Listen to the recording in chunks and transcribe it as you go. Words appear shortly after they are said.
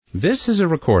This is a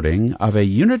recording of a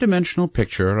Uni-Dimensional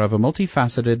picture of a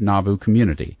multifaceted Nauvoo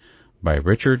community by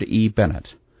Richard E.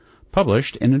 Bennett,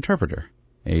 published in Interpreter,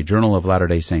 a Journal of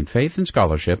Latter-day Saint Faith and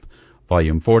Scholarship,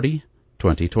 Volume 40,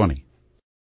 2020.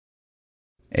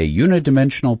 A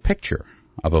Uni-Dimensional picture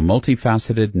of a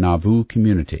multifaceted Nauvoo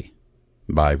community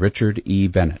by Richard E.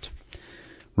 Bennett.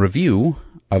 Review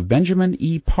of Benjamin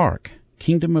E. Park,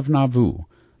 Kingdom of Nauvoo,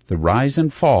 The Rise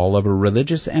and Fall of a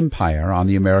Religious Empire on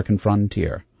the American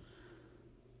Frontier.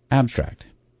 Abstract.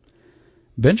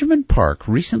 Benjamin Park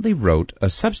recently wrote a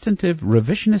substantive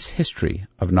revisionist history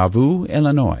of Nauvoo,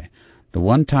 Illinois, the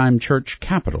one-time church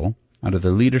capital under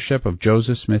the leadership of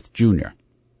Joseph Smith, Jr.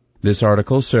 This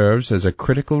article serves as a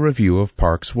critical review of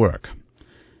Park's work.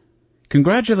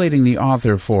 Congratulating the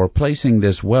author for placing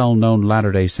this well-known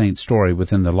Latter-day Saint story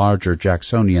within the larger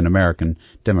Jacksonian American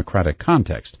democratic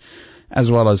context, as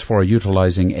well as for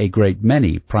utilizing a great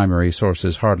many primary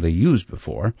sources hardly used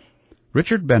before,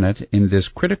 Richard Bennett, in this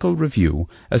critical review,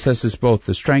 assesses both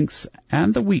the strengths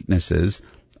and the weaknesses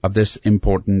of this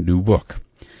important new book.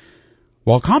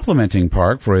 While complimenting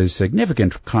Park for his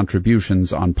significant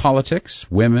contributions on politics,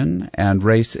 women, and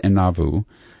race in Nauvoo,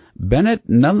 Bennett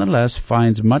nonetheless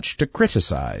finds much to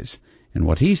criticize in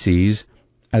what he sees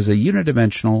as a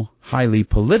unidimensional, highly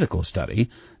political study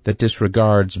that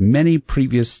disregards many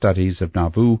previous studies of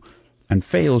Nauvoo and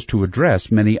fails to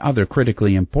address many other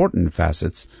critically important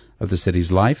facets of the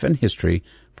city's life and history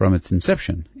from its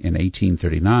inception in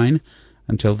 1839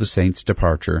 until the saint's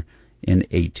departure in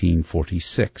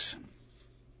 1846.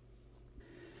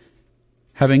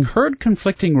 Having heard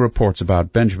conflicting reports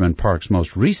about Benjamin Park's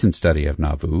most recent study of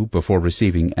Nauvoo before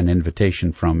receiving an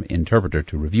invitation from Interpreter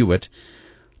to review it,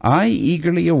 I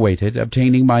eagerly awaited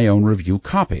obtaining my own review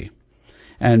copy.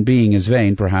 And being as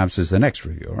vain perhaps as the next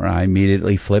reviewer, I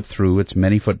immediately flipped through its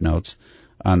many footnotes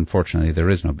 — unfortunately there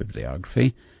is no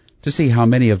bibliography — to see how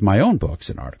many of my own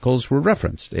books and articles were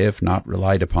referenced, if not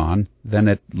relied upon, then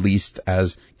at least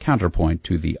as counterpoint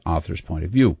to the author's point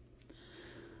of view.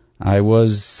 I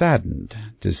was saddened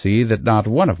to see that not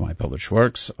one of my published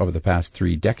works over the past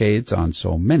 3 decades on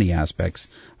so many aspects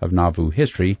of Nauvoo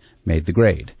history made the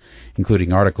grade,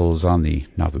 including articles on the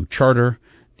Nauvoo Charter,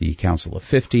 the Council of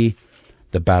 50,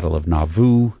 the Battle of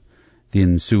Nauvoo, the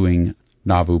ensuing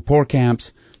Nauvoo poor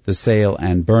camps, the sale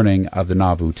and burning of the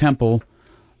Nauvoo Temple,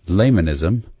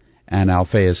 laymanism, and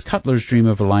Alphaeus Cutler's dream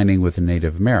of aligning with the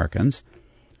Native Americans.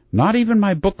 Not even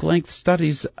my book-length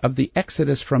studies of the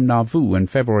Exodus from Nauvoo in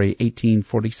February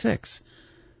 1846.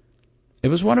 It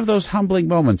was one of those humbling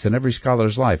moments in every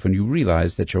scholar's life when you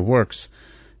realize that your works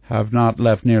have not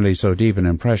left nearly so deep an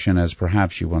impression as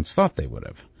perhaps you once thought they would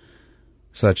have.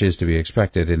 Such is to be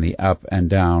expected in the up and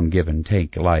down, give and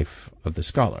take life of the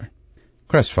scholar.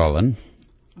 Crestfallen,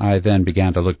 I then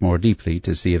began to look more deeply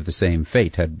to see if the same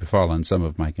fate had befallen some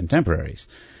of my contemporaries,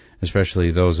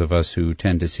 especially those of us who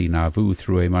tend to see Nauvoo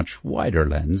through a much wider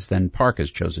lens than Park has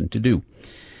chosen to do.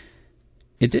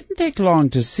 It didn't take long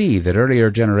to see that earlier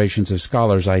generations of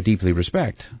scholars I deeply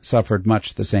respect suffered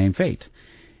much the same fate,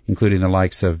 including the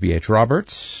likes of B.H.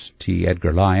 Roberts, T.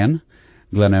 Edgar Lyon,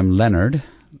 Glenn M. Leonard,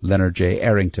 Leonard J.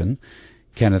 Arrington,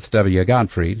 Kenneth W.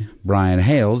 Gottfried, Brian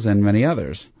Hales, and many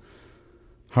others.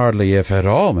 Hardly, if at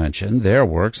all, mentioned, their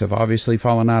works have obviously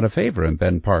fallen out of favor in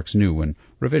Ben Park's new and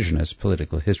revisionist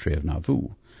political history of Nauvoo.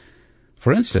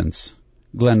 For instance,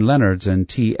 Glenn Leonard's and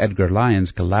T. Edgar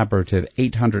Lyon's collaborative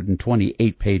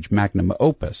 828-page magnum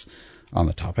opus on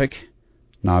the topic,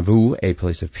 Nauvoo, a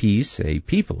Place of Peace, a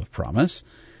People of Promise,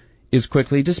 is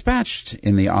quickly dispatched,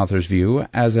 in the author's view,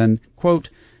 as an, quote,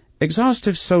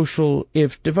 exhaustive social,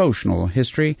 if devotional,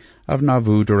 history of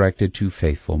Nauvoo directed to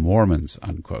faithful Mormons,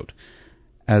 unquote,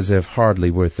 as if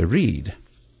hardly worth the read.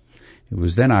 It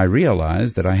was then I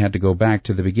realized that I had to go back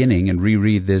to the beginning and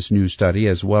reread this new study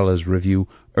as well as review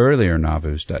earlier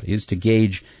Nauvoo studies to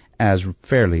gauge as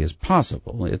fairly as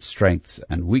possible its strengths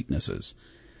and weaknesses.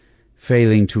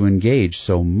 Failing to engage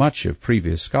so much of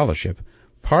previous scholarship,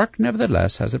 Park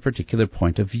nevertheless has a particular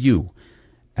point of view,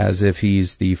 as if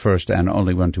he's the first and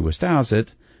only one to espouse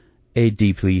it, a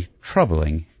deeply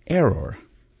troubling error.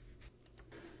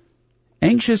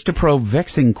 Anxious to probe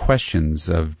vexing questions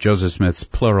of Joseph Smith's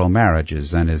plural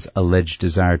marriages and his alleged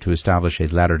desire to establish a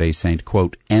Latter-day Saint,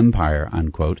 quote, empire,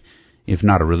 unquote, if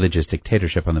not a religious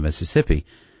dictatorship on the Mississippi,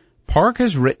 Park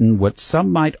has written what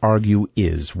some might argue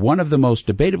is one of the most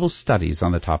debatable studies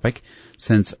on the topic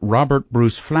since Robert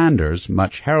Bruce Flanders'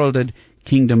 much heralded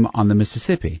Kingdom on the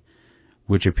Mississippi,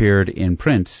 which appeared in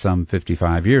print some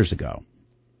 55 years ago.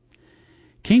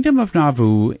 Kingdom of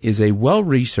Nauvoo is a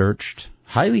well-researched,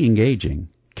 highly engaging,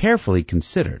 carefully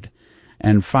considered,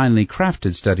 and finely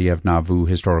crafted study of Nauvoo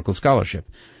historical scholarship,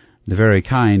 the very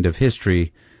kind of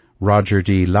history Roger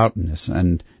D. Lautner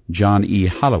and John E.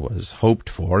 Hollowas hoped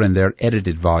for in their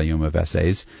edited volume of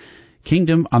essays,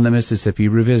 Kingdom on the Mississippi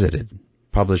Revisited,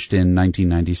 published in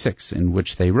 1996, in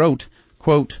which they wrote,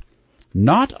 quote,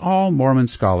 "Not all Mormon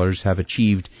scholars have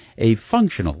achieved a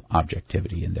functional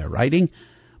objectivity in their writing,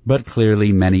 but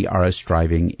clearly many are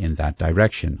striving in that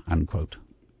direction," unquote.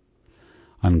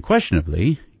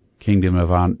 Unquestionably, Kingdom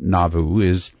of Nauvoo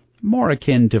is more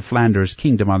akin to Flanders'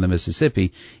 Kingdom on the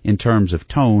Mississippi in terms of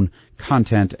tone,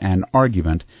 content, and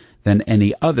argument than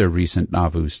any other recent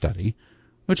Nauvoo study,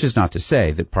 which is not to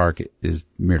say that Park is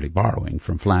merely borrowing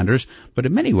from Flanders, but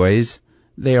in many ways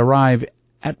they arrive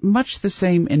at much the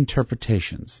same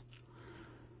interpretations.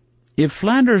 If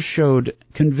Flanders showed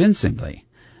convincingly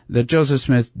that Joseph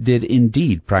Smith did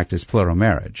indeed practice plural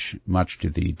marriage, much to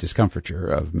the discomfiture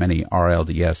of many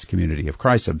RLDS Community of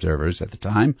Christ observers at the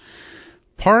time,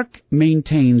 Park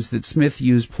maintains that Smith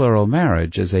used plural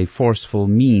marriage as a forceful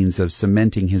means of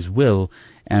cementing his will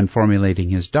and formulating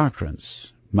his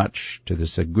doctrines, much to the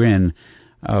chagrin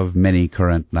of many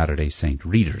current Latter-day Saint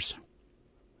readers.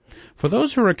 For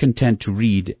those who are content to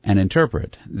read and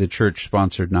interpret the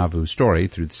church-sponsored Nauvoo story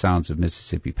through the sounds of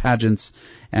Mississippi pageants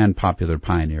and popular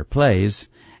pioneer plays,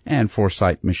 and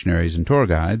foresight missionaries and tour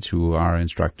guides who are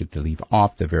instructed to leave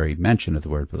off the very mention of the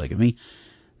word polygamy,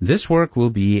 this work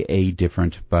will be a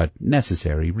different but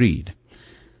necessary read.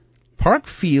 Park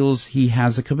feels he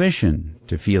has a commission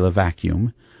to fill a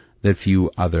vacuum that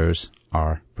few others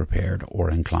are prepared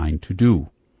or inclined to do,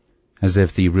 as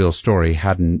if the real story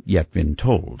hadn't yet been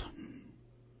told.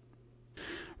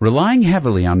 Relying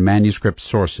heavily on manuscript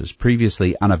sources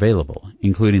previously unavailable,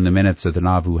 including the minutes of the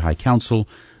Nauvoo High Council,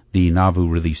 the Nauvoo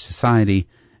Relief Society,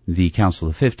 the Council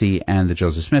of 50, and the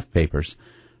Joseph Smith Papers,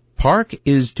 Park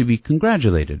is to be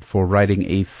congratulated for writing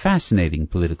a fascinating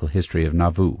political history of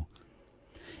Nauvoo.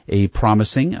 A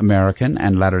promising American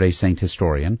and Latter-day Saint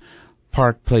historian,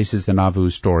 Park places the Nauvoo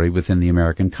story within the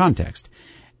American context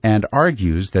and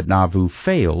argues that Nauvoo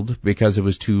failed because it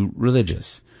was too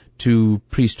religious, too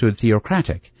priesthood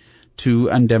theocratic,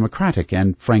 too undemocratic,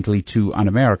 and frankly too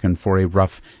un-American for a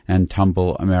rough and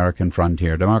tumble American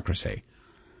frontier democracy.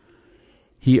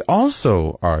 He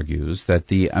also argues that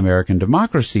the American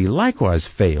democracy likewise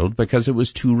failed because it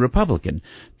was too Republican,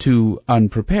 too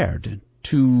unprepared,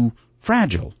 too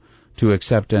fragile to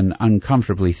accept an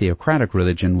uncomfortably theocratic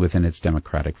religion within its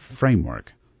democratic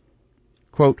framework.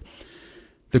 Quote,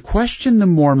 "The question the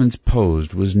Mormons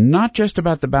posed was not just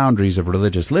about the boundaries of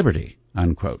religious liberty,"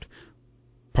 unquote.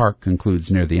 Park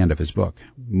concludes near the end of his book.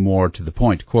 More to the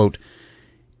point, quote,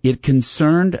 "It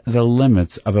concerned the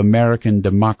limits of American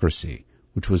democracy,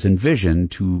 which was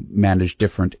envisioned to manage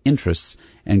different interests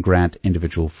and grant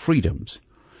individual freedoms.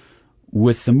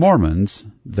 With the Mormons,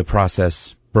 the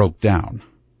process broke down,"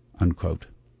 unquote.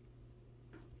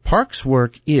 Park's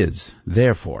work is,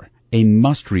 therefore, a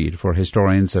must-read for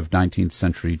historians of 19th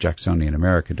century Jacksonian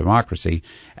American democracy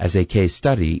as a case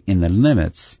study in the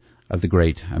limits of the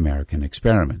great American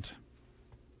experiment.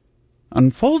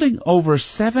 Unfolding over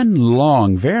 7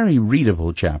 long, very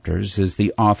readable chapters is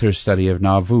the author's study of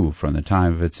Nauvoo from the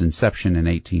time of its inception in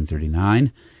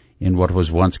 1839, in what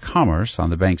was once commerce on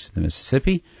the banks of the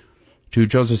Mississippi, to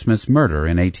Joseph Smith's murder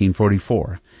in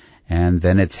 1844, and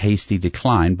then its hasty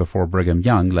decline before Brigham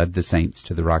Young led the Saints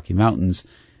to the Rocky Mountains,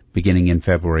 beginning in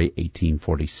February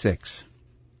 1846.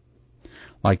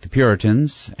 Like the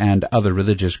Puritans and other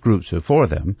religious groups before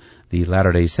them, the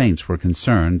Latter-day Saints were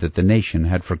concerned that the nation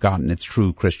had forgotten its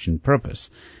true Christian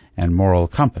purpose and moral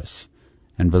compass,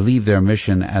 and believed their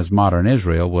mission as modern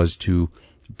Israel was to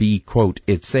be, quote,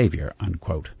 its savior,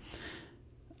 unquote.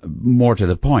 More to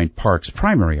the point, Park's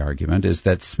primary argument is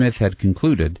that Smith had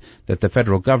concluded that the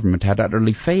federal government had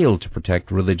utterly failed to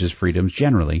protect religious freedoms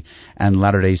generally and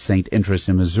Latter-day Saint interests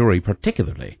in Missouri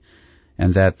particularly,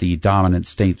 and that the dominant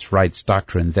states' rights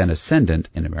doctrine then ascendant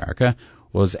in America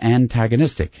was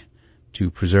antagonistic to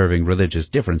preserving religious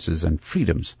differences and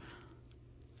freedoms.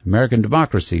 American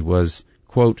democracy was,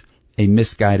 quote, a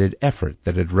misguided effort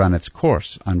that had run its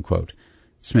course, unquote,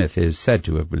 Smith is said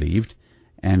to have believed,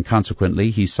 and consequently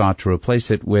he sought to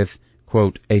replace it with,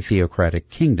 quote, a theocratic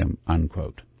kingdom,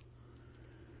 unquote.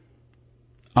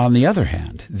 On the other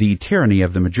hand, the tyranny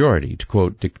of the majority, to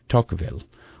quote de Tocqueville,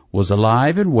 was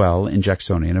alive and well in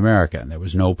Jacksonian America, and there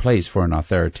was no place for an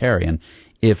authoritarian,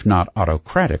 if not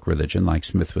autocratic religion like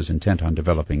Smith was intent on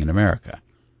developing in America.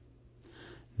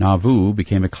 Nauvoo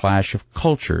became a clash of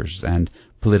cultures and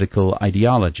political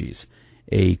ideologies,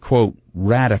 a, quote,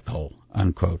 radical,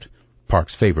 unquote,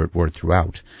 Park's favorite word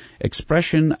throughout,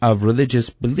 expression of religious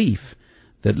belief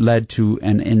that led to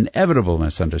an inevitable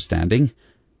misunderstanding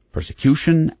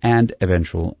persecution, and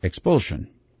eventual expulsion.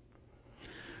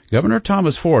 Governor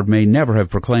Thomas Ford may never have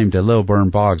proclaimed a Lilburn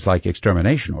Boggs-like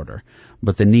extermination order,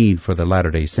 but the need for the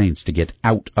Latter-day Saints to get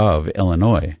out of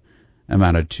Illinois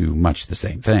amounted to much the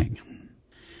same thing.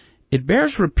 It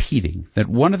bears repeating that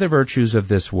one of the virtues of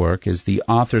this work is the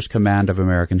author's command of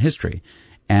American history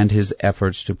and his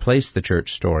efforts to place the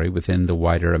church story within the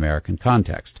wider American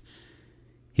context.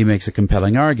 He makes a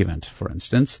compelling argument, for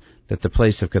instance, that the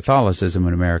place of Catholicism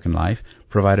in American life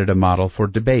provided a model for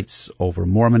debates over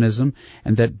Mormonism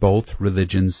and that both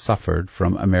religions suffered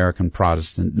from American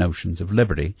Protestant notions of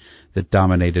liberty that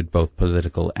dominated both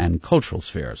political and cultural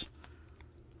spheres.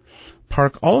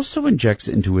 Park also injects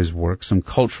into his work some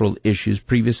cultural issues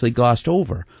previously glossed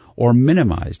over or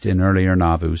minimized in earlier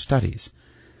Nauvoo studies.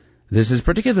 This is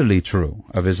particularly true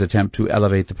of his attempt to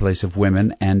elevate the place of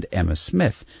women and Emma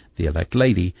Smith, the elect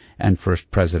lady and first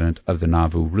president of the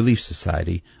Nauvoo Relief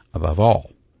Society, above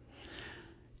all.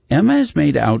 Emma is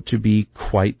made out to be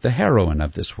quite the heroine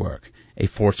of this work, a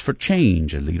force for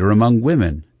change, a leader among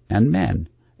women and men,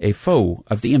 a foe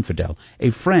of the infidel, a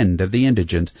friend of the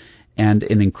indigent, and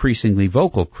an increasingly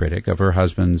vocal critic of her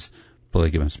husband's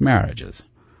polygamous marriages.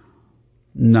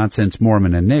 Not since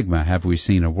Mormon Enigma have we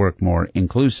seen a work more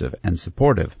inclusive and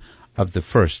supportive of the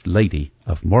First Lady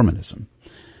of Mormonism.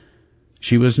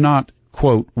 She was not,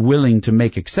 quote, willing to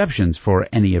make exceptions for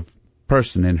any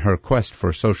person in her quest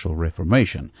for social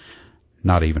reformation,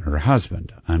 not even her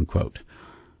husband, unquote.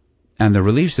 And the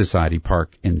Relief Society,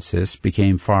 Park insists,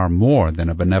 became far more than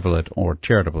a benevolent or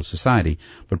charitable society,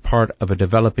 but part of a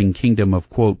developing kingdom of,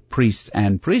 quote, priests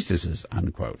and priestesses,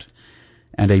 unquote,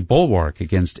 and a bulwark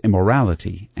against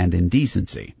immorality and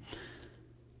indecency.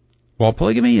 While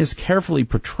polygamy is carefully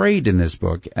portrayed in this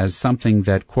book as something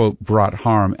that, quote, brought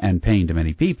harm and pain to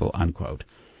many people, unquote,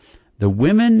 the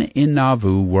women in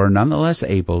Nauvoo were nonetheless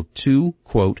able to,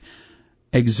 quote,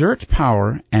 exert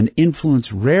power and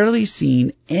influence rarely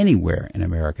seen anywhere in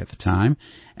America at the time,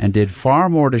 and did far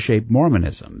more to shape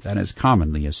Mormonism than is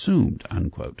commonly assumed,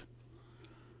 unquote.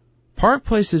 Park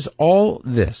places all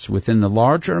this within the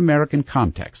larger American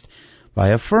context by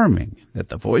affirming that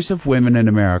the voice of women in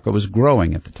America was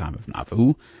growing at the time of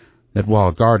Nauvoo, that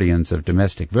while guardians of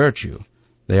domestic virtue,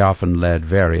 they often led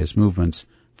various movements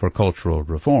for cultural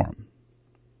reform.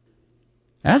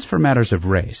 As for matters of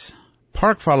race,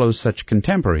 Park follows such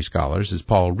contemporary scholars as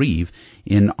Paul Reeve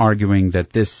in arguing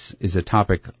that this is a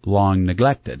topic long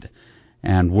neglected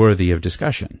and worthy of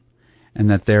discussion, and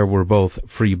that there were both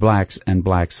free blacks and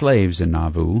black slaves in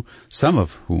Nauvoo, some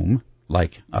of whom,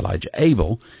 like Elijah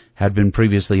Abel, had been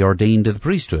previously ordained to the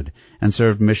priesthood and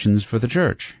served missions for the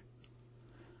church.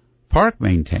 Park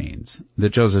maintains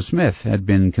that Joseph Smith had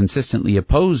been consistently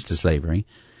opposed to slavery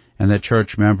and that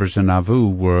church members in Nauvoo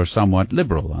were somewhat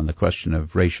liberal on the question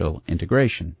of racial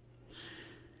integration.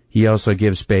 He also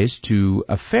gives space to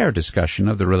a fair discussion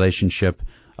of the relationship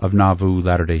of Nauvoo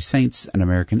Latter-day Saints and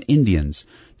American Indians,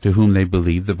 to whom they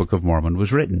believe the Book of Mormon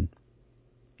was written.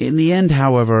 In the end,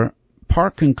 however,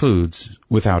 Park concludes,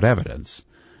 without evidence,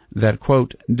 that,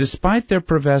 quote, despite their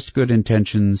professed good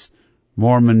intentions,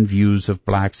 Mormon views of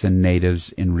blacks and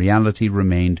natives in reality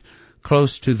remained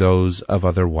close to those of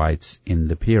other whites in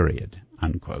the period,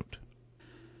 unquote.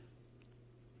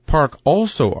 Park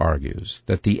also argues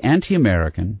that the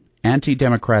anti-American,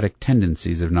 anti-democratic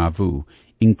tendencies of Nauvoo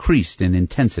increased in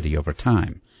intensity over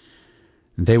time.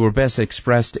 They were best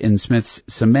expressed in Smith's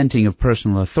cementing of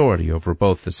personal authority over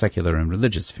both the secular and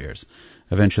religious spheres,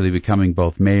 eventually becoming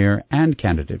both mayor and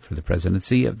candidate for the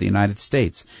presidency of the United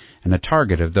States, and a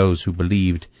target of those who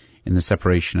believed in the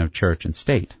separation of church and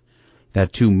state,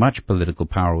 that too much political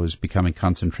power was becoming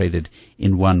concentrated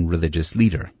in one religious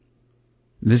leader.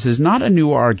 This is not a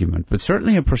new argument, but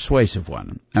certainly a persuasive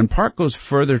one, and Park goes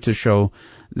further to show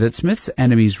that Smith's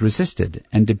enemies resisted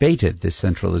and debated this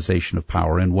centralization of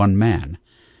power in one man.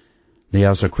 They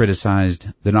also criticized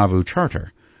the Nauvoo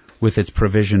Charter, with its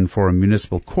provision for a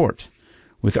municipal court,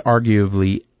 with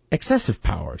arguably excessive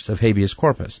powers of habeas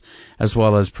corpus, as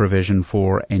well as provision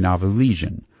for a Nauvoo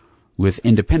Legion, with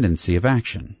independency of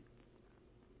action.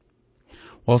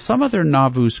 While some other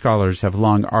Nauvoo scholars have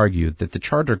long argued that the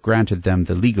Charter granted them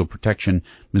the legal protection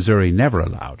Missouri never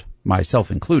allowed, myself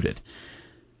included,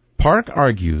 Park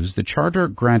argues the Charter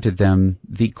granted them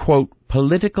the, quote,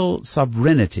 political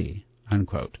sovereignty,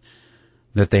 unquote,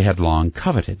 that they had long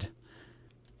coveted.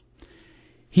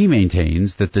 He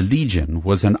maintains that the Legion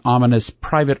was an ominous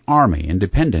private army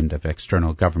independent of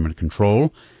external government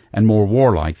control and more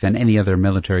warlike than any other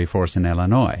military force in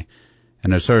Illinois,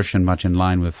 an assertion much in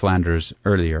line with Flanders'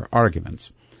 earlier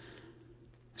arguments.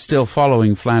 Still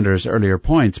following Flanders' earlier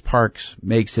points, Parks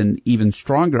makes an even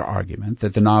stronger argument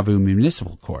that the Nauvoo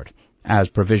Municipal Court, as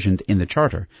provisioned in the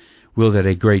Charter, wielded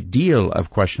a great deal of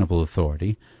questionable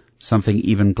authority, something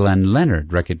even Glenn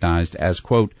Leonard recognized as,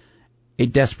 quote, a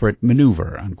desperate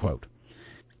maneuver, unquote.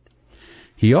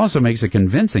 He also makes a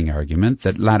convincing argument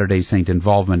that Latter-day Saint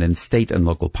involvement in state and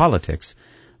local politics,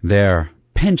 their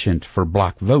penchant for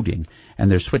bloc voting, and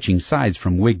their switching sides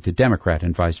from Whig to Democrat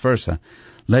and vice versa,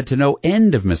 led to no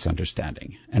end of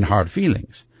misunderstanding and hard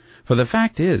feelings. For the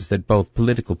fact is that both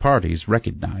political parties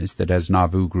recognized that as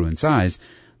Nauvoo grew in size,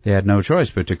 they had no choice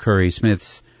but to curry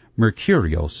Smith's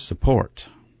mercurial support.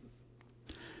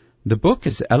 The book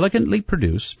is elegantly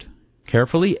produced,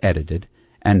 carefully edited,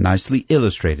 and nicely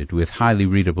illustrated with highly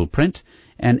readable print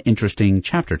and interesting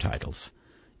chapter titles,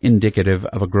 indicative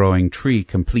of a growing tree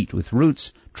complete with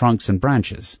roots, trunks, and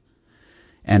branches.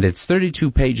 And its 32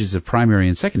 pages of primary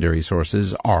and secondary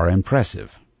sources are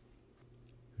impressive.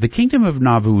 The Kingdom of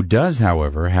Nauvoo does,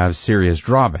 however, have serious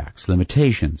drawbacks,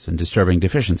 limitations, and disturbing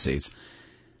deficiencies.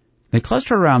 They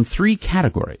cluster around three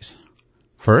categories.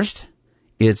 First,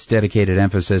 its dedicated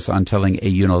emphasis on telling a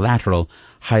unilateral,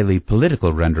 highly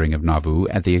political rendering of Nauvoo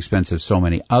at the expense of so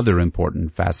many other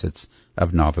important facets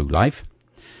of Nauvoo life.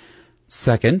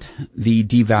 Second, the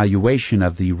devaluation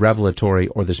of the revelatory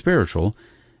or the spiritual,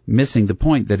 missing the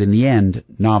point that in the end,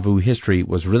 Nauvoo history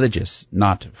was religious,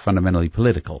 not fundamentally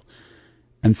political.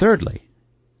 And thirdly,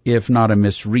 if not a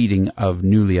misreading of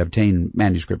newly obtained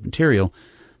manuscript material,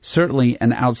 certainly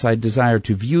an outside desire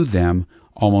to view them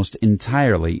almost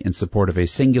entirely in support of a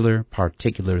singular,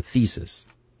 particular thesis.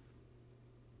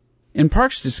 In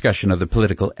Park's discussion of the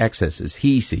political excesses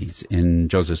he sees in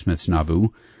Joseph Smith's Nauvoo,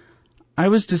 I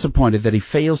was disappointed that he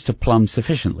fails to plumb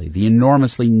sufficiently the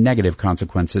enormously negative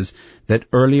consequences that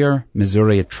earlier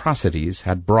Missouri atrocities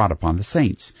had brought upon the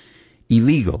Saints,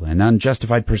 illegal and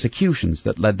unjustified persecutions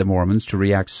that led the Mormons to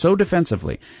react so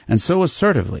defensively and so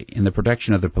assertively in the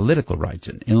protection of their political rights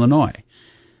in Illinois.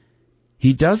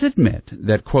 He does admit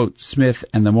that, quote, Smith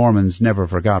and the Mormons never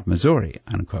forgot Missouri,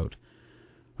 unquote.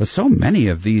 But so many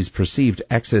of these perceived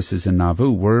excesses in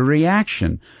Nauvoo were a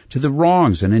reaction to the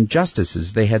wrongs and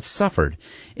injustices they had suffered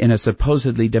in a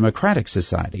supposedly democratic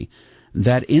society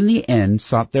that in the end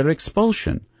sought their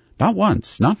expulsion, not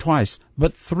once, not twice,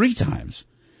 but 3 times,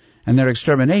 and their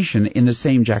extermination in the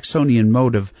same Jacksonian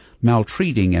mode of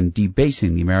maltreating and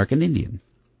debasing the American Indian.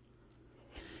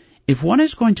 If one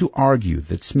is going to argue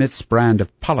that Smith's brand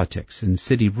of politics and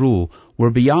city rule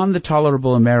were beyond the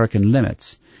tolerable American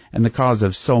limits and the cause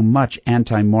of so much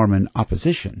anti-Mormon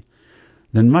opposition,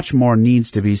 then much more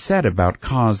needs to be said about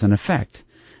cause and effect,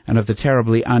 and of the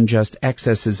terribly unjust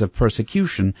excesses of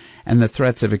persecution and the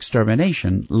threats of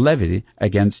extermination levied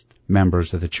against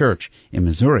members of the Church in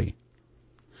Missouri.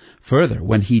 Further,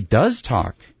 when he does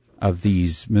talk of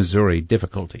these Missouri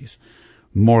difficulties,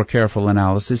 more careful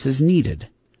analysis is needed.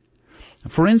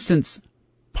 For instance,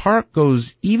 Park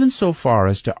goes even so far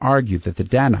as to argue that the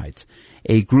Danites,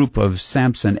 a group of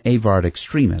Samson Avard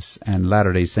extremists and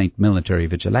Latter-day Saint military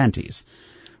vigilantes,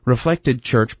 reflected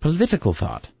church political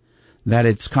thought, that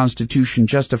its constitution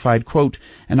justified, quote,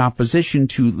 an opposition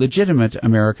to legitimate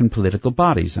American political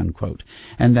bodies, unquote,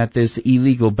 and that this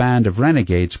illegal band of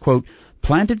renegades, quote,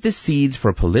 planted the seeds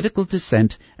for political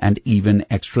dissent and even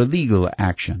extra-legal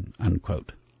action,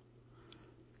 unquote.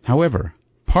 However,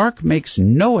 Park makes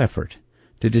no effort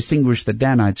to distinguish the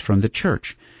Danites from the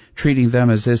Church, treating them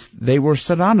as if they were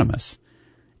synonymous,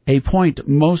 a point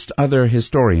most other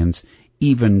historians,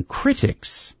 even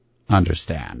critics,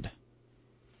 understand.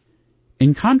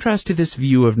 In contrast to this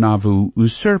view of Nauvoo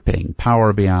usurping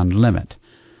power beyond limit,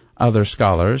 other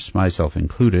scholars, myself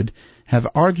included, have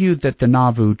argued that the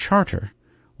Nauvoo Charter,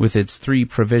 with its 3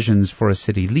 provisions for a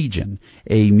city legion,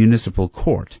 a municipal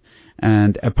court,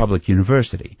 and a public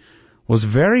university, was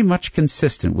very much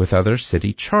consistent with other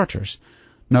city charters,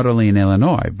 not only in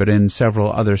Illinois, but in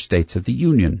several other states of the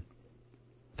Union.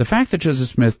 The fact that Joseph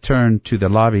Smith turned to the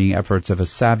lobbying efforts of a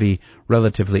savvy,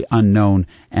 relatively unknown,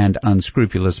 and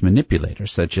unscrupulous manipulator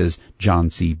such as John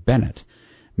C. Bennett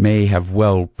may have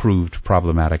well proved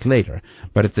problematic later,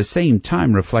 but at the same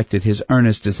time reflected his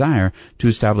earnest desire to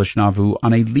establish Nauvoo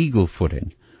on a legal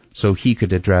footing, so he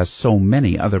could address so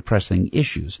many other pressing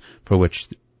issues for which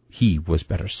he was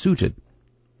better suited.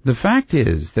 The fact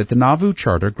is that the Nauvoo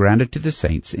Charter granted to the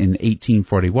Saints in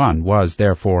 1841 was,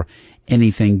 therefore,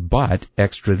 anything but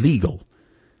extra-legal,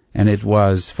 and it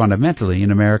was fundamentally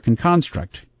an American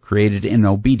construct, created in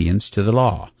obedience to the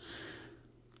law.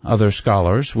 Other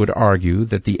scholars would argue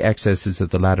that the excesses of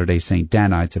the Latter-day Saint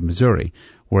Danites of Missouri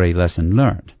were a lesson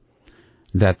learned.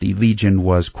 that the Legion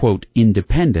was, quote,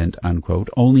 independent, unquote,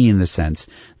 only in the sense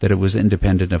that it was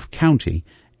independent of county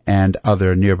and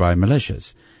other nearby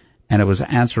militias, and it was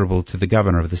answerable to the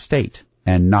governor of the state,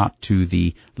 and not to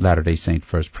the Latter-day Saint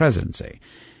First Presidency,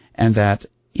 and that,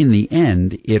 in the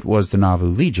end, it was the Nauvoo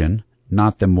Legion,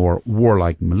 not the more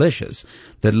warlike militias,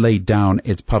 that laid down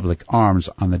its public arms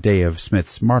on the day of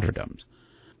Smith's martyrdom.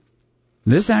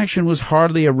 This action was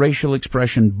hardly a racial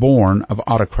expression born of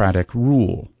autocratic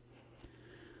rule.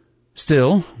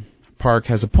 Still, Park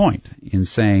has a point in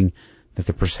saying that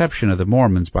the perception of the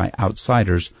Mormons by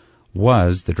outsiders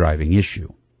was the driving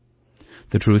issue.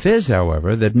 The truth is,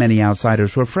 however, that many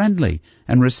outsiders were friendly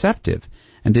and receptive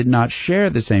and did not share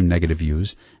the same negative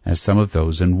views as some of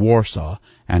those in Warsaw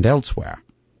and elsewhere.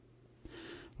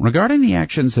 Regarding the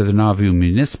actions of the Nauvoo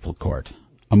Municipal Court,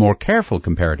 a more careful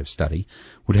comparative study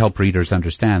would help readers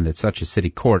understand that such a city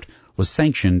court was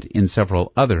sanctioned in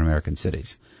several other American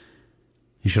cities.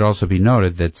 It should also be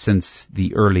noted that since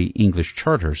the early English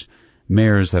charters,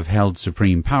 mayors have held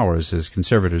supreme powers as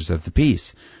conservators of the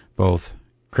peace, both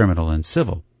criminal and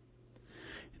civil.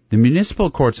 The municipal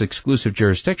court's exclusive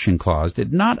jurisdiction clause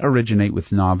did not originate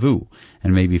with Nauvoo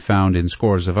and may be found in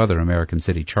scores of other American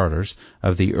city charters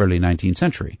of the early 19th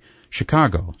century,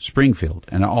 Chicago, Springfield,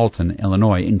 and Alton,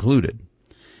 Illinois included.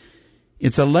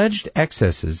 Its alleged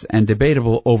excesses and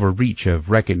debatable overreach of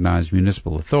recognized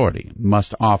municipal authority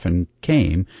must often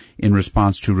came in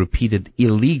response to repeated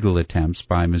illegal attempts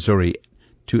by Missouri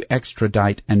to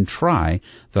extradite and try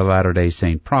the Latter-day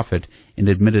Saint prophet in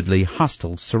admittedly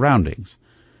hostile surroundings.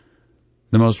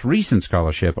 The most recent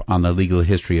scholarship on the legal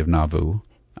history of Nauvoo,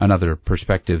 another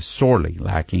perspective sorely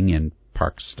lacking in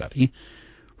Park's study,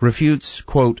 refutes,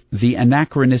 quote, the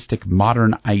anachronistic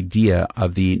modern idea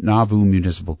of the Nauvoo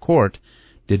Municipal Court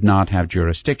did not have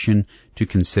jurisdiction to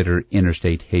consider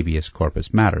interstate habeas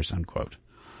corpus matters, unquote.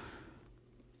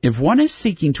 If one is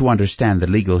seeking to understand the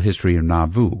legal history of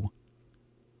Nauvoo,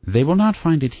 they will not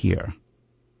find it here.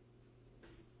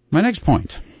 My next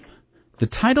point. The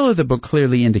title of the book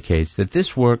clearly indicates that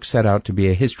this work set out to be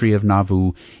a history of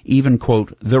Nauvoo, even,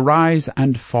 quote, the rise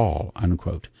and fall,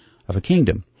 unquote, of a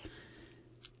kingdom.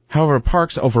 However,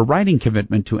 Park's overriding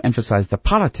commitment to emphasize the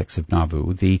politics of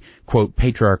Nauvoo, the, quote,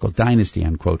 patriarchal dynasty,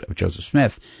 unquote, of Joseph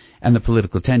Smith, and the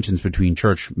political tensions between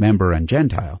church member and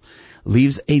Gentile,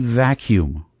 leaves a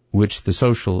vacuum which the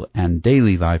social and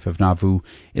daily life of Nauvoo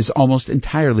is almost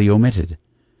entirely omitted.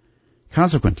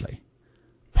 Consequently,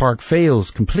 Park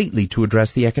fails completely to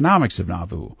address the economics of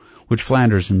Nauvoo, which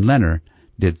Flanders and Leonard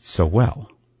did so well.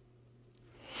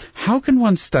 How can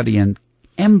one study an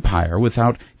empire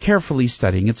without carefully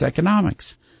studying its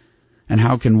economics? And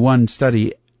how can one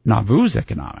study Nauvoo's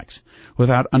economics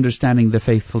without understanding the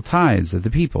faithful tithes of the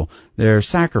people, their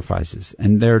sacrifices,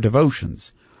 and their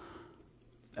devotions?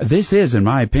 This is, in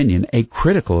my opinion, a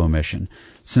critical omission,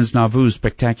 since Nauvoo's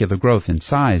spectacular growth in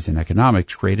size and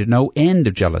economics created no end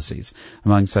of jealousies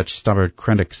among such stubborn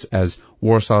critics as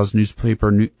Warsaw's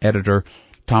newspaper editor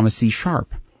Thomas C.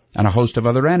 Sharp and a host of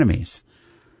other enemies.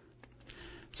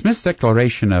 Smith's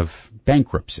declaration of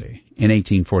bankruptcy in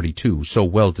 1842, so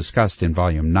well discussed in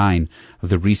Volume 9 of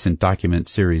the recent document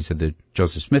series of the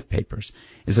Joseph Smith Papers,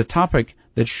 is a topic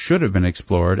that should have been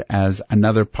explored as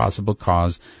another possible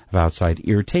cause of outside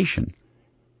irritation.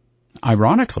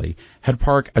 Ironically, had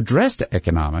Park addressed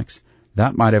economics,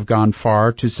 that might have gone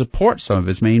far to support some of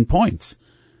his main points.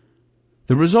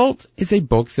 The result is a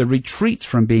book that retreats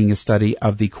from being a study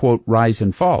of the, quote, rise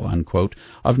and fall, unquote,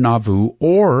 of Nauvoo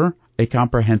or a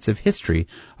comprehensive history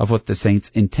of what the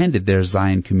saints intended their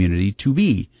Zion community to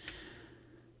be.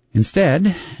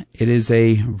 Instead, it is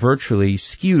a virtually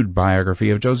skewed biography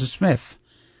of Joseph Smith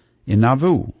in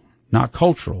Nauvoo, not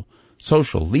cultural,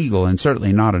 social, legal, and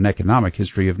certainly not an economic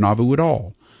history of Nauvoo at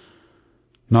all.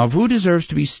 Nauvoo deserves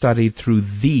to be studied through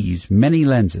these many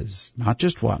lenses, not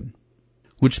just one.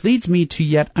 Which leads me to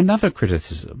yet another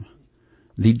criticism,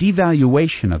 the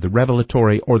devaluation of the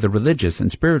revelatory or the religious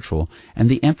and spiritual, and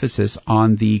the emphasis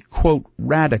on the, quote,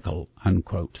 radical,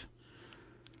 unquote.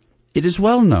 It is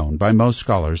well known by most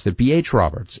scholars that B.H.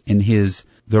 Roberts, in his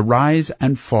The Rise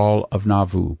and Fall of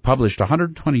Nauvoo, published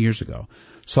 120 years ago,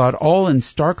 saw it all in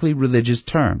starkly religious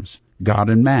terms, God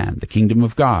and man, the kingdom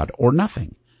of God, or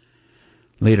nothing.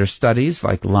 Later studies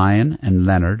like Lyon and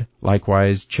Leonard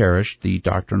likewise cherished the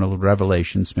doctrinal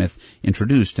revelation Smith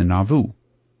introduced in Nauvoo.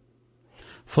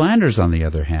 Flanders, on the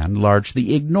other hand,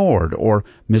 largely ignored or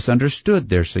misunderstood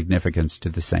their significance to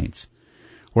the saints,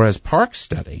 whereas Park's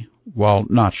study, while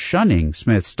not shunning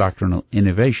Smith's doctrinal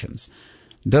innovations,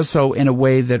 does so in a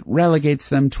way that relegates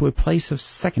them to a place of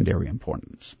secondary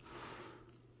importance.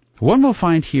 One will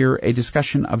find here a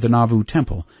discussion of the Nauvoo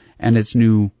Temple and its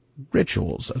new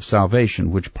rituals of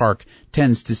salvation, which Park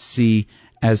tends to see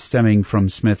as stemming from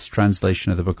Smith's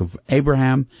translation of the Book of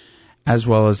Abraham, as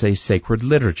well as a sacred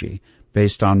liturgy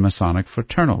based on Masonic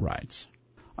fraternal rites.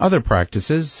 Other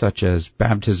practices, such as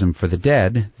baptism for the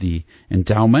dead, the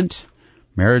endowment,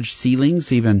 marriage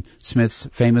sealings, even Smith's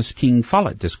famous King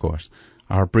Follett discourse,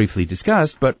 are briefly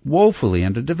discussed, but woefully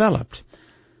underdeveloped.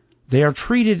 They are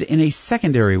treated in a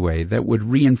secondary way that would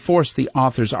reinforce the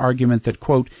author's argument that,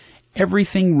 quote,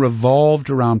 everything revolved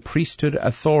around priesthood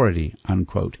authority,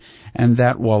 unquote, and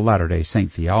that while Latter-day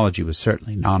Saint theology was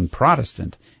certainly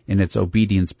non-Protestant in its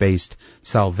obedience-based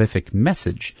salvific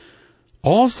message,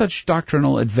 all such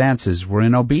doctrinal advances were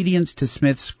in obedience to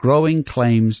Smith's growing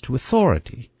claims to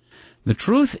authority. The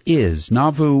truth is,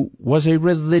 Nauvoo was a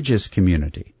religious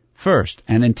community, first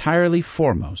and entirely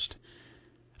foremost.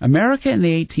 America in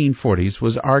the 1840s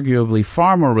was arguably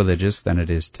far more religious than it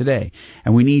is today,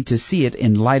 and we need to see it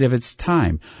in light of its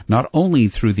time, not only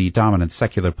through the dominant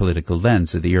secular political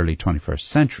lens of the early 21st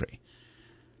century.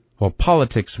 While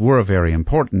politics were very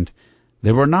important,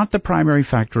 they were not the primary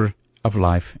factor of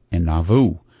life in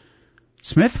Nauvoo.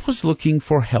 Smith was looking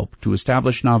for help to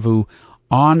establish Nauvoo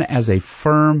on as a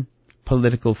firm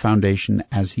political foundation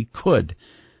as he could,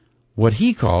 what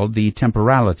he called the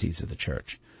temporalities of the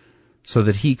church, so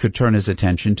that he could turn his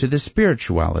attention to the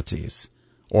spiritualities,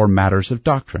 or matters of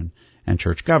doctrine and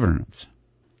church governance.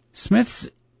 Smith's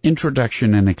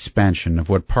introduction and expansion of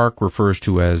what Park refers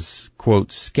to as,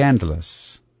 quote,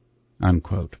 scandalous,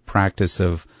 unquote, practice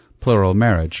of plural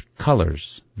marriage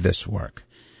colors this work.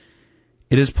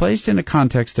 It is placed in a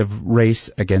context of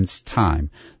race against time,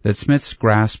 that Smith's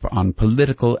grasp on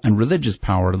political and religious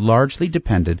power largely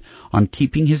depended on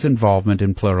keeping his involvement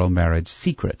in plural marriage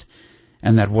secret,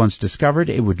 and that once discovered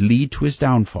it would lead to his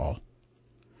downfall.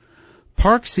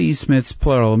 Park sees Smith's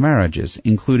plural marriages,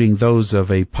 including those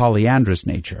of a polyandrous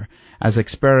nature, as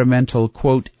experimental,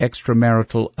 quote,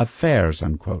 extramarital affairs,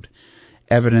 unquote,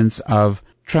 evidence of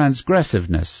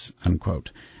transgressiveness,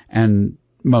 unquote, and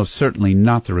most certainly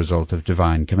not the result of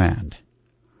divine command.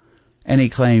 Any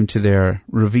claim to their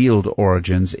revealed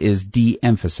origins is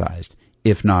de-emphasized,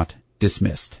 if not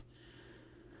dismissed.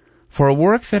 For a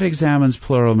work that examines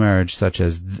plural marriage such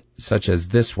as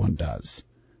this one does,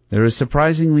 there is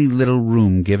surprisingly little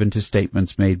room given to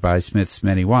statements made by Smith's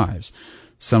many wives,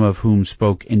 some of whom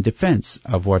spoke in defense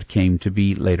of what came to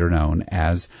be later known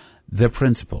as the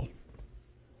principle.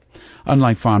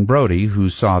 Unlike Von Brody, who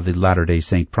saw the Latter-day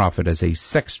Saint prophet as a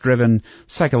sex-driven,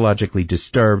 psychologically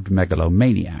disturbed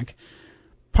megalomaniac,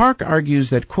 Park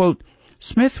argues that, quote,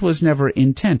 Smith was never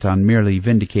intent on merely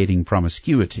vindicating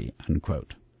promiscuity,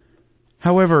 unquote.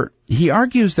 However, he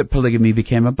argues that polygamy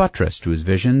became a buttress to his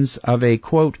visions of a,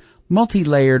 quote,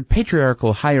 multi-layered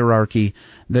patriarchal hierarchy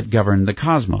that governed the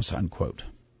cosmos, unquote.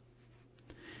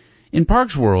 In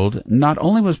Park's world, not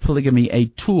only was polygamy a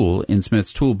tool in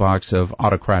Smith's toolbox of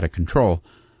autocratic control,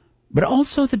 but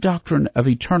also the doctrine of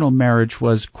eternal marriage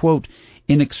was, quote,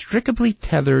 inextricably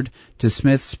tethered to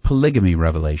Smith's polygamy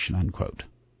revelation, unquote.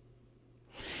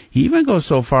 He even goes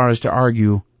so far as to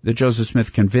argue that Joseph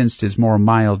Smith convinced his more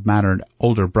mild-mannered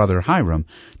older brother Hiram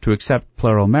to accept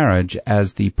plural marriage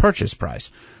as the purchase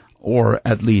price, or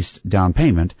at least down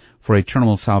payment, for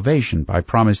eternal salvation by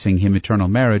promising him eternal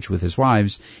marriage with his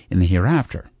wives in the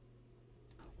hereafter.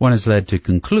 One is led to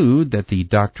conclude that the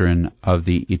doctrine of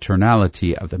the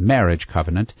eternality of the marriage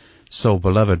covenant, so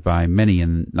beloved by many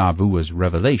in Nauvoo's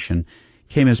revelation,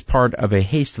 came as part of a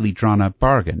hastily drawn-up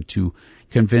bargain to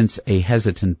convince a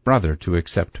hesitant brother to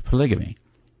accept polygamy.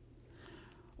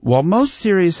 While most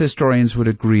serious historians would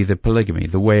agree that polygamy,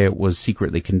 the way it was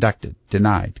secretly conducted,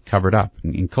 denied, covered up,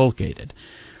 and inculcated,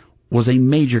 was a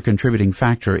major contributing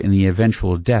factor in the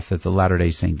eventual death of the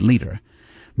Latter-day Saint leader,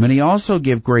 many also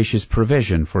give gracious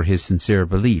provision for his sincere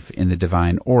belief in the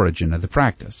divine origin of the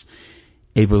practice,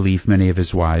 a belief many of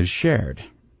his wives shared.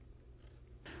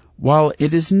 While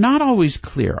it is not always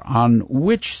clear on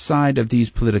which side of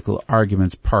these political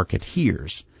arguments Park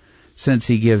adheres, since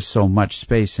he gives so much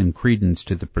space and credence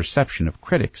to the perception of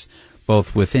critics,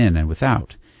 both within and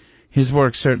without, his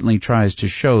work certainly tries to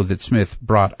show that Smith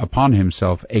brought upon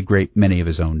himself a great many of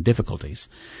his own difficulties,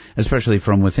 especially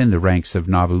from within the ranks of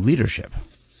Nauvoo leadership.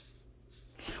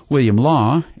 William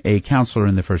Law, a counselor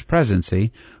in the First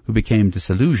Presidency, who became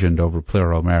disillusioned over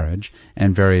plural marriage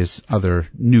and various other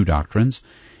new doctrines,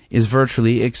 is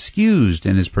virtually excused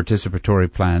in his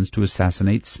participatory plans to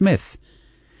assassinate Smith.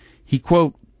 He,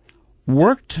 quote,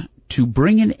 worked to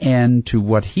bring an end to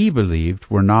what he believed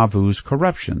were Nauvoo's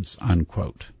corruptions,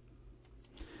 unquote.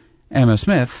 Emma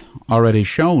Smith, already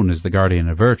shown as the guardian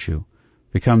of virtue,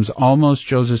 becomes almost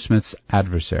Joseph Smith's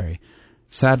adversary,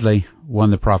 Sadly, one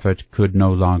the prophet could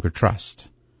no longer trust.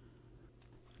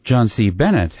 John C.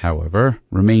 Bennett, however,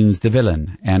 remains the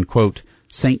villain and, quote,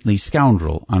 saintly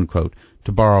scoundrel, unquote,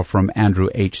 to borrow from Andrew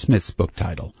H. Smith's book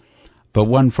title, but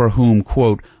one for whom,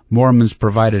 quote, Mormons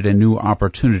provided a new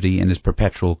opportunity in his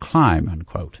perpetual climb,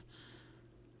 unquote.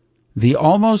 The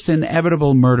almost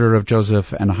inevitable murder of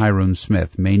Joseph and Hyrum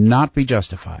Smith may not be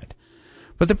justified,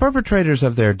 but the perpetrators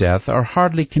of their death are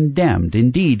hardly condemned.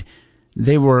 Indeed,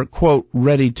 they were, quote,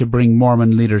 ready to bring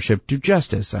Mormon leadership to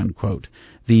justice, unquote,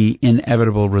 the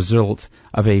inevitable result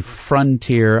of a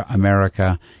frontier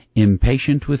America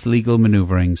impatient with legal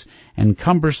maneuverings and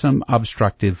cumbersome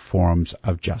obstructive forms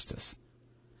of justice.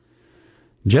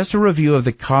 Just a review of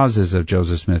the causes of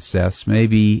Joseph Smith's deaths may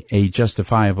be a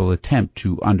justifiable attempt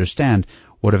to understand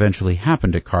what eventually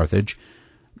happened at Carthage,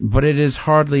 but it is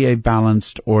hardly a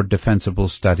balanced or defensible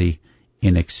study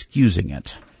in excusing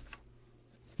it.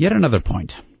 Yet another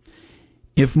point.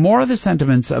 If more of the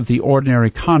sentiments of the ordinary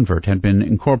convert had been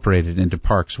incorporated into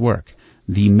Park's work,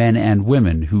 the men and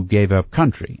women who gave up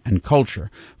country and culture,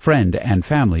 friend and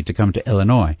family to come to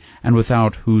Illinois, and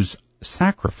without whose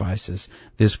sacrifices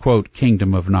this, quote,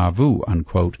 kingdom of Nauvoo,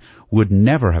 unquote, would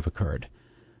never have occurred,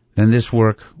 then this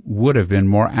work would have been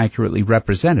more accurately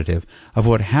representative of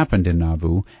what happened in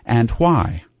Nauvoo and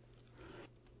why.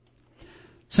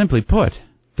 Simply put,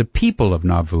 the people of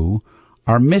Nauvoo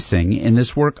are missing in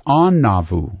this work on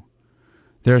Nauvoo.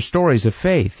 Their stories of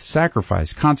faith,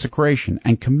 sacrifice, consecration,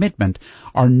 and commitment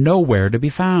are nowhere to be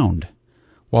found,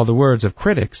 while the words of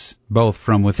critics, both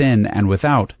from within and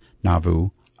without Nauvoo,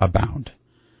 abound.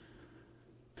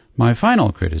 My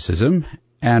final criticism,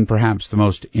 and perhaps the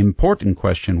most important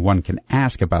question one can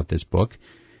ask about this book,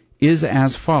 is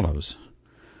as follows.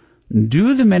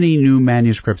 Do the many new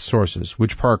manuscript sources,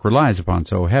 which Park relies upon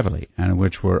so heavily, and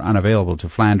which were unavailable to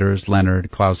Flanders,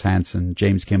 Leonard, Klaus Hansen,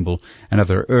 James Kimball, and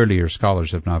other earlier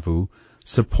scholars of Nauvoo,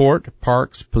 support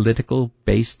Park's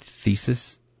political-based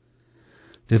thesis?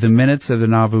 Do the minutes of the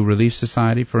Nauvoo Relief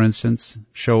Society, for instance,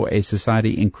 show a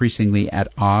society increasingly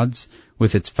at odds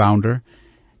with its founder,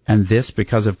 and this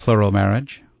because of plural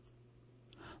marriage?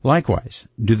 Likewise,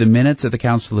 do the minutes of the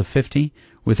Council of 50,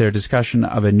 with their discussion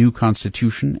of a new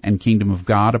constitution and kingdom of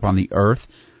God upon the earth,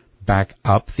 back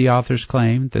up the author's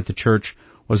claim that the Church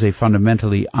was a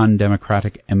fundamentally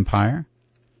undemocratic empire?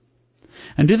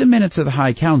 And do the minutes of the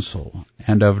High Council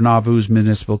and of Nauvoo's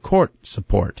municipal court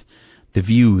support the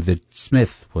view that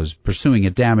Smith was pursuing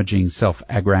a damaging,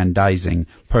 self-aggrandizing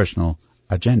personal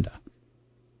agenda?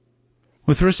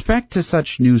 With respect to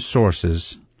such news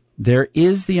sources, there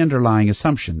is the underlying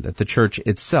assumption that the Church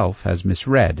itself has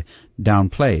misread,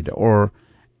 downplayed, or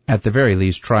at the very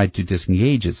least tried to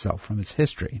disengage itself from its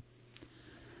history.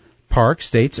 Park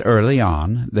states early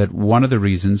on that one of the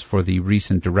reasons for the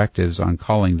recent directives on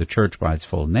calling the Church by its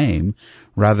full name,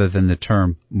 rather than the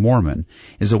term Mormon,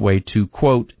 is a way to,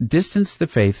 quote, distance the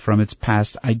faith from its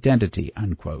past identity,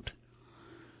 unquote.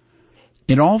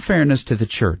 In all fairness to the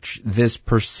Church, this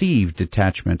perceived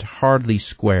detachment hardly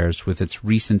squares with its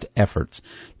recent efforts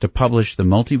to publish the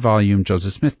multi-volume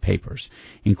Joseph Smith papers,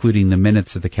 including the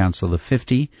minutes of the Council of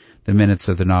 50, the minutes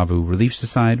of the Nauvoo Relief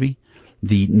Society,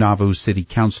 the Nauvoo City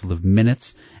Council of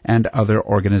Minutes, and other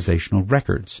organizational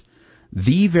records.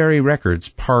 The very records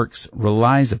Parks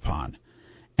relies upon,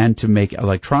 and to make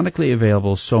electronically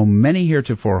available so many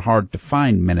heretofore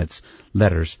hard-to-find minutes,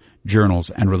 letters, journals,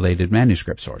 and related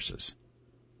manuscript sources.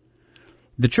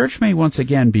 The Church may once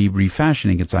again be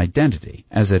refashioning its identity,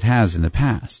 as it has in the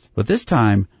past, but this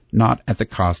time not at the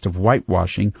cost of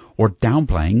whitewashing or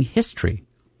downplaying history.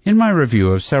 In my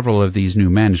review of several of these new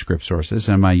manuscript sources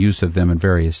and my use of them in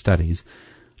various studies,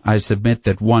 I submit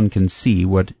that one can see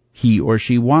what he or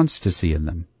she wants to see in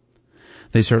them.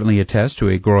 They certainly attest to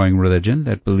a growing religion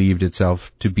that believed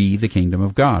itself to be the kingdom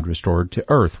of God restored to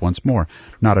earth once more,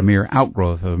 not a mere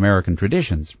outgrowth of American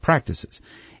traditions, practices.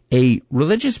 A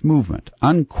religious movement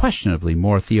unquestionably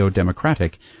more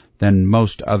theo-democratic than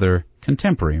most other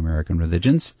contemporary American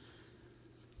religions.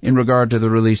 In regard to the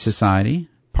Relief Society,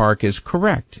 Park is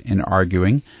correct in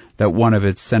arguing that one of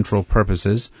its central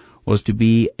purposes was to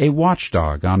be a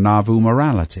watchdog on Nauvoo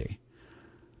morality.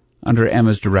 Under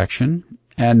Emma's direction,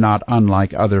 and not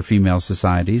unlike other female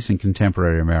societies in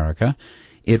contemporary America,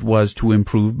 it was to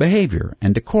improve behavior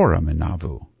and decorum in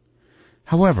Nauvoo.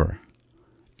 However,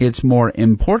 its more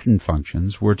important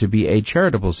functions were to be a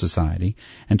charitable society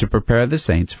and to prepare the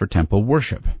saints for temple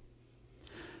worship.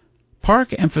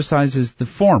 Park emphasizes the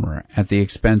former at the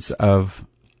expense of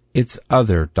its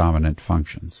other dominant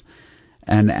functions,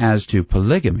 and as to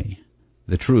polygamy,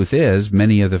 The truth is,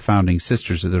 many of the founding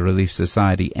sisters of the Relief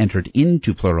Society entered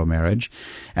into plural marriage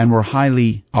and were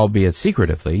highly, albeit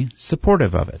secretively,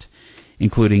 supportive of it,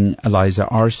 including Eliza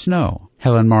R. Snow,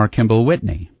 Helen Mar Kimball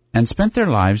Whitney, and spent their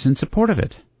lives in support of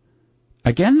it.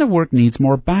 Again, the work needs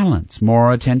more balance,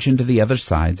 more attention to the other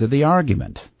sides of the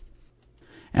argument.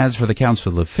 As for the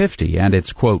Council of 50 and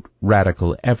its, quote,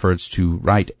 radical efforts to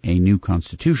write a new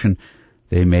constitution,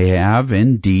 they may have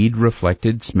indeed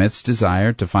reflected Smith's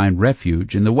desire to find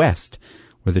refuge in the West,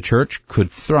 where the Church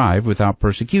could thrive without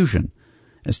persecution,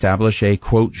 establish a,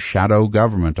 quote, shadow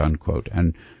government, unquote,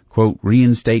 and, quote,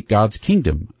 reinstate God's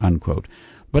kingdom, unquote.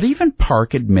 But even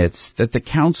Park admits that the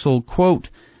Council, quote,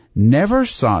 never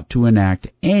sought to enact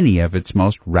any of its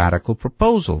most radical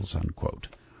proposals, unquote.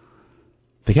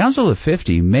 The Council of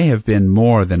 50 may have been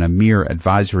more than a mere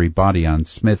advisory body on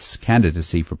Smith's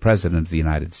candidacy for President of the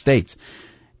United States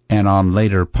and on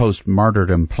later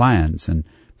post-martyrdom plans and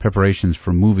preparations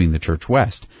for moving the Church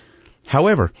west.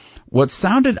 However, what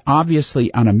sounded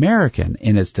obviously un-American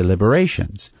in its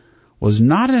deliberations was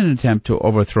not an attempt to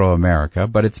overthrow America,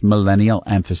 but its millennial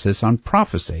emphasis on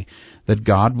prophecy that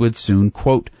God would soon,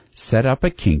 quote, set up a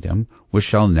kingdom which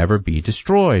shall never be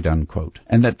destroyed, unquote,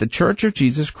 and that the Church of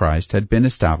Jesus Christ had been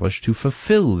established to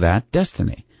fulfill that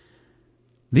destiny.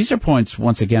 These are points,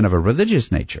 once again, of a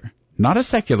religious nature, not a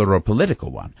secular or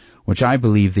political one, which I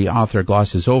believe the author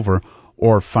glosses over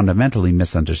or fundamentally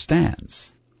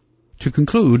misunderstands. To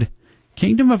conclude,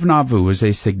 Kingdom of Nauvoo is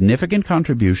a significant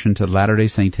contribution to Latter-day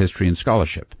Saint history and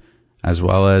scholarship, as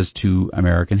well as to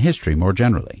American history more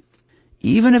generally.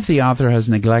 Even if the author has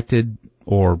neglected,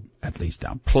 or at least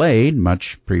outplayed,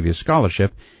 much previous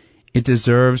scholarship, it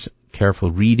deserves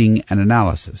careful reading and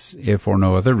analysis, if for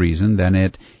no other reason than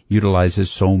it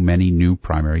utilizes so many new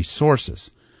primary sources.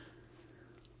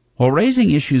 While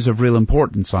raising issues of real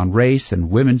importance on race and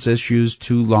women's issues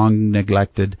too long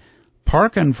neglected,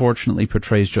 Park unfortunately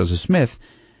portrays Joseph Smith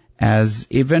as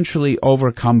eventually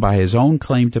overcome by his own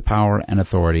claim to power and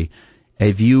authority,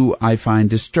 a view I find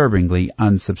disturbingly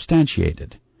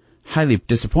unsubstantiated, highly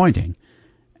disappointing,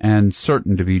 and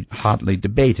certain to be hotly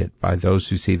debated by those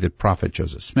who see the prophet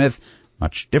Joseph Smith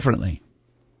much differently.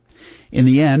 In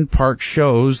the end, Park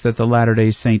shows that the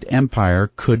Latter-day Saint empire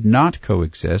could not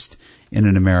coexist in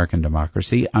an American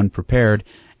democracy, unprepared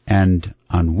and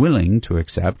unwilling to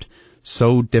accept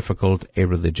so difficult a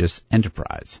religious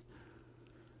enterprise.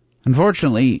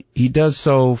 Unfortunately, he does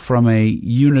so from a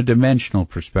unidimensional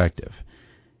perspective,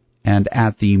 and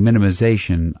at the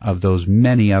minimization of those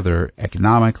many other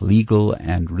economic, legal,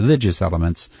 and religious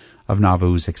elements of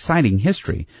Nauvoo's exciting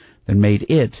history that made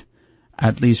it,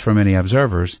 at least for many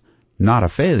observers, not a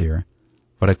failure,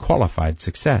 but a qualified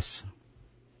success.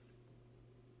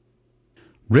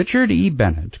 Richard E.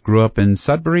 Bennett grew up in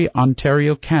Sudbury,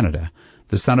 Ontario, Canada,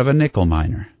 the son of a nickel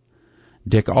miner.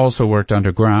 Dick also worked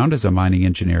underground as a mining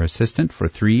engineer assistant for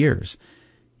 3 years.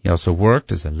 He also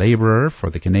worked as a laborer for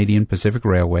the Canadian Pacific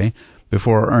Railway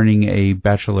before earning a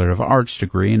Bachelor of Arts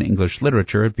degree in English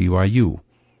Literature at BYU.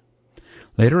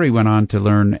 Later, he went on to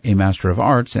learn a Master of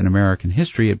Arts in American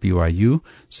History at BYU,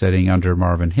 studying under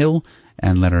Marvin Hill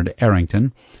and Leonard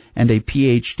Arrington, and a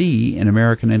Ph.D. in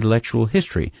American Intellectual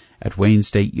History at Wayne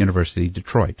State University,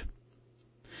 Detroit.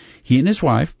 He and his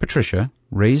wife, Patricia,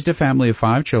 raised a family of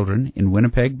 5 children in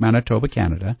Winnipeg, Manitoba,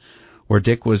 Canada, where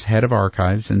Dick was head of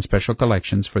archives and special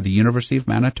collections for the University of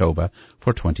Manitoba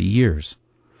for 20 years.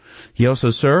 He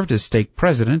also served as stake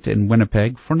president in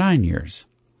Winnipeg for 9 years.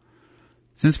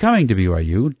 Since coming to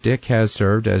BYU, Dick has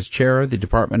served as chair of the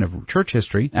Department of Church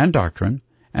History and Doctrine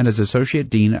and as associate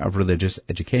dean of religious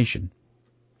education.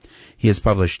 He has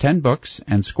published 10 books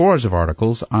and scores of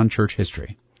articles on church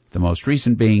history, the most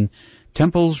recent being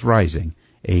Temples Rising,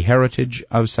 A Heritage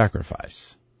of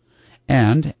Sacrifice,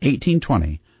 and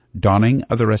 1820, Dawning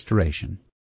of the Restoration.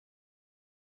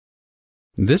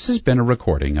 This has been a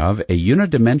recording of A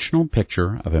Uni-Dimensional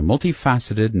Picture of a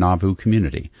Multi-Faceted Nauvoo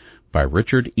Community by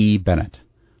Richard E. Bennett,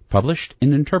 published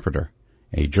in Interpreter,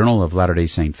 a Journal of Latter-day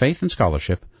Saint Faith and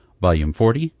Scholarship, Volume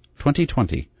 40,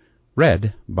 2020,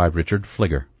 read by Richard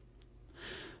Fligger.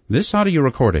 This audio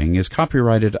recording is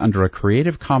copyrighted under a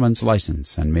Creative Commons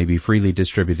license and may be freely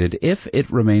distributed if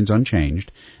it remains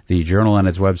unchanged, the journal and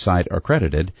its website are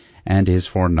credited, and is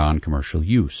for non-commercial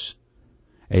use.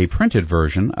 A printed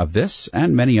version of this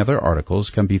and many other articles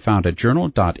can be found at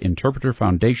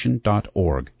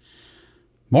journal.interpreterfoundation.org.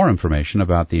 More information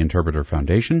about the Interpreter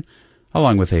Foundation,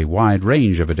 along with a wide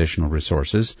range of additional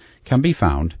resources, can be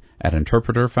found at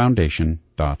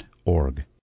interpreterfoundation.org.